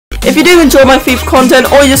If you do enjoy my FIFA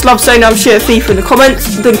content or you just love saying I'm shit at FIFA in the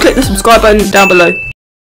comments, then click the subscribe button down below.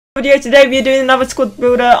 Video today we're doing another squad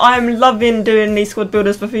builder. I am loving doing these squad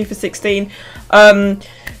builders for FIFA 16. But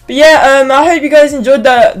yeah, I hope you guys enjoyed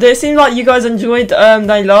that. It seemed like you guys enjoyed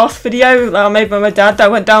the last video that I made by my dad.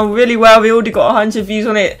 That went down really well. We already got 100 views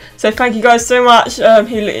on it, so thank you guys so much.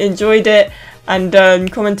 He enjoyed it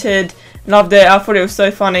and commented, loved it. I thought it was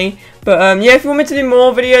so funny. But yeah, if you want me to do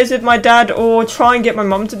more videos with my dad or try and get my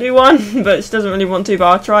mum to do one, but she doesn't really want to, but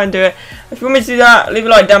I'll try and do it. If you want me to do that, leave a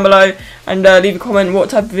like down below and leave a comment what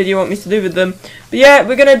type of video you want me to do with them. But yeah,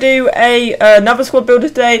 we're gonna do another squad builder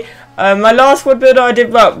today. My last squad builder I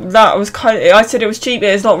did, well, that was I said it was cheap.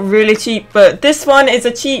 It's not really cheap, but this one is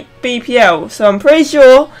a cheap BPL, so I'm pretty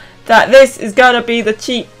sure that this is gonna be the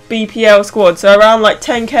cheap BPL squad, so around like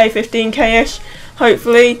 10k, 15k ish,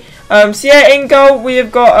 hopefully. So yeah, in goal we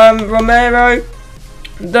have got Romero,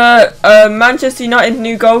 the Manchester United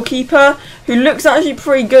new goalkeeper, who looks actually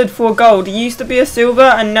pretty good for gold. He used to be a silver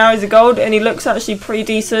and now he's a gold, and he looks actually pretty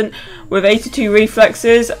decent with 82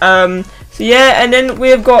 reflexes. So yeah, and then we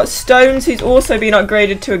have got Stones, who's also been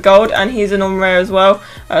upgraded to a gold, and he's a non-rare as well.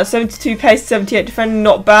 72 pace, 78 defending,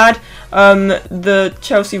 not bad. The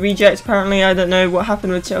Chelsea reject, apparently, I don't know what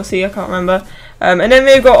happened with Chelsea, I can't remember. And then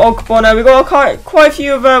we've got Ogbonna. We've got quite a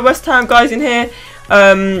few of West Ham guys in here.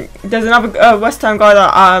 There's another West Ham guy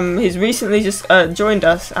that he's recently just joined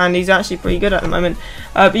us, and he's actually pretty good at the moment.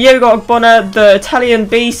 But yeah, we've got Ogbonna, the Italian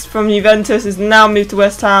beast from Juventus, has now moved to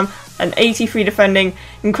West Ham. And 83 defending,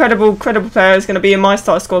 incredible player, is going to be in my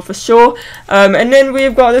starter squad for sure. And then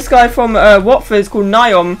we've got this guy from Watford called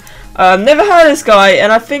Nyom. Never heard of this guy,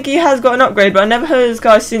 and I think he has got an upgrade, but I never heard of this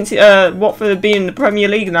guy since Watford have been in the Premier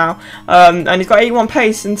League now. And he's got 81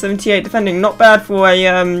 pace and 78 defending, not bad for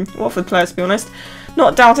a Watford player, to be honest.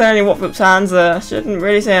 Not doubting any Watford fans, shouldn't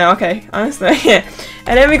really say that, okay, honestly, yeah.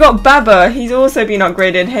 And then we got Baba. He's also been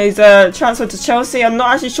upgraded. He's transferred to Chelsea. I'm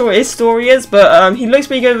not actually sure what his story is, but he looks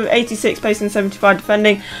pretty good with 86 pace and 75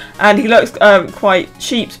 defending, and he looks quite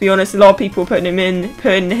cheap, to be honest. A lot of people putting him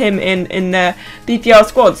in their BPL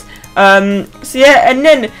squads. So yeah, and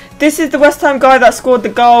then this is the West Ham guy that scored the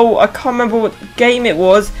goal. I can't remember what game it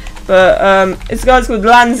was, but this guy's called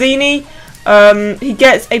Lanzini. He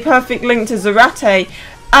gets a perfect link to Zarate,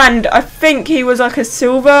 and I think he was like a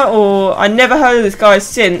silver, or I never heard of this guy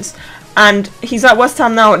since, and he's at West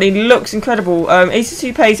Ham now and he looks incredible.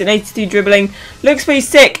 82 pace and 82 dribbling, looks pretty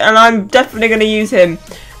sick, and I'm definitely going to use him.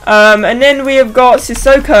 And then we have got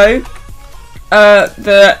Sissoko,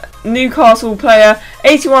 the Newcastle player,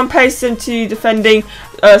 81 pace, 72 defending.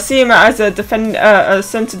 See him as a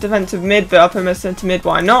centre defensive mid, but I'll put him as centre mid,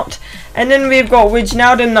 why not? And then we've got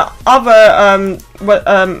Wijnaldum, the other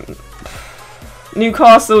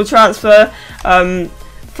Newcastle transfer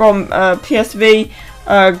from PSV.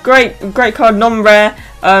 Great card, non-rare.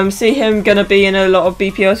 See him gonna be in a lot of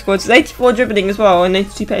BPL squads. 84 dribbling as well, and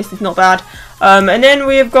 82 pace is not bad. And then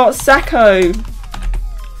we have got Sacco,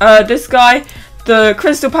 this guy, the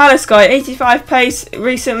Crystal Palace guy, 85 pace,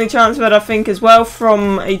 recently transferred I think as well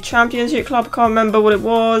from a championship club, I can't remember what it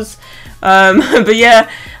was. But yeah,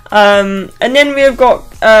 and then we have got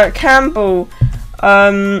Campbell,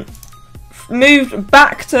 moved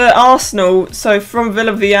back to Arsenal, so from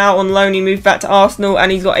Villarreal on loan he moved back to Arsenal,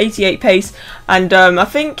 and he's got 88 pace, and I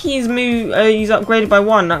think he's he's upgraded by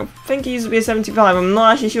 1. I think he used to be a 75, I'm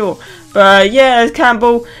not actually sure, but yeah, there's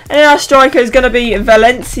Campbell. And then our striker is going to be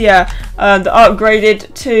Valencia, that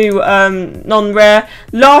upgraded to non-rare.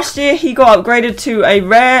 Last year he got upgraded to a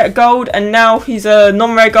rare gold, and now he's a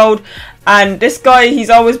non-rare gold. And this guy,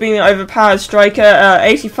 he's always been an overpowered striker,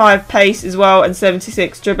 85 pace as well, and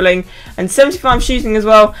 76 dribbling, and 75 shooting as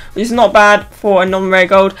well, which is not bad for a non-rare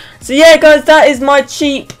gold. So yeah guys, that is my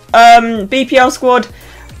cheap BPL squad.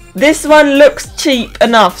 This one looks cheap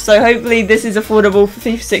enough, so hopefully this is affordable for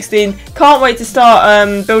FIFA 16. Can't wait to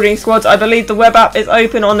start building squads. I believe the web app is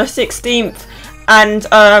open on the 16th, and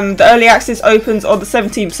the early access opens on the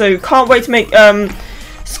 17th, so can't wait to make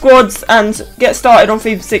squads and get started on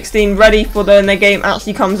FIFA 16, ready for when the game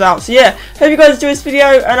actually comes out. So yeah, hope you guys enjoyed this video,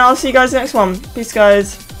 and I'll see you guys next one. Peace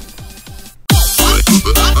guys.